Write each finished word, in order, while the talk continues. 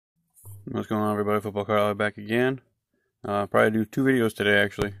What's going on, everybody? FootballCardOlly back again. Probably do two videos today,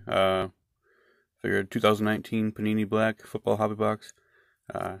 actually. Figured 2019 Panini Black Football Hobby Box.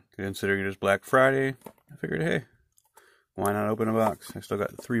 Considering it is Black Friday, I figured, hey, why not open a box? I still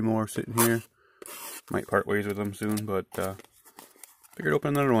got 3 more sitting here. Might part ways with them soon, but figured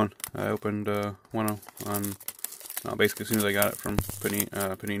open another one. I opened one on basically as soon as I got it from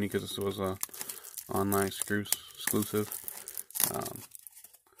Panini, because this was a online exclusive.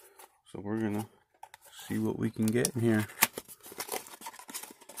 So we're gonna see what we can get in here.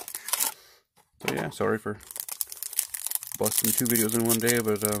 So yeah, sorry for busting 2 videos in one day,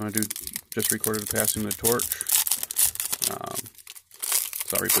 but I just recorded passing the torch.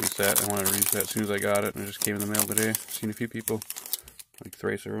 Sorry for that. I wanted to reach that as soon as I got it, and it just came in the mail today. Seen a few people, like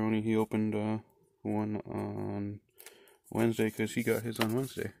Thraceroni, he opened one on Wednesday because he got his on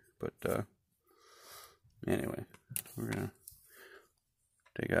Wednesday. But anyway, we're gonna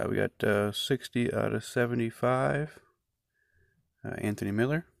we got 60 out of 75. Anthony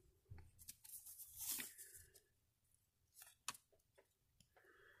Miller.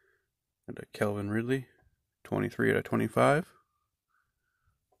 And a Kelvin Ridley, 23 out of 25.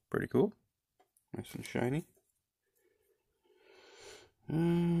 Pretty cool. Nice and shiny.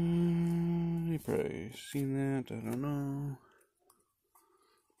 You've probably seen that, I don't know.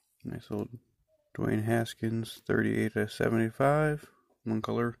 Nice old Dwayne Haskins, 38 out of 75. One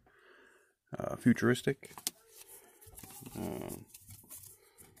color. Futuristic. You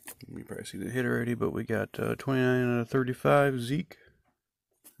probably see the hit already, but we got 29 out of 35 Zeke.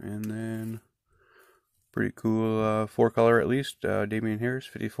 And then pretty cool 4-color at least, Damian Harris,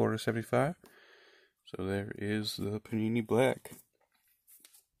 54 out of 75. So there is the Panini Black.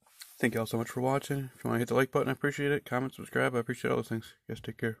 Thank you all so much for watching. If you want to hit the like button, I appreciate it. Comment, subscribe, I appreciate all those things. You guys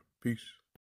take care. Peace.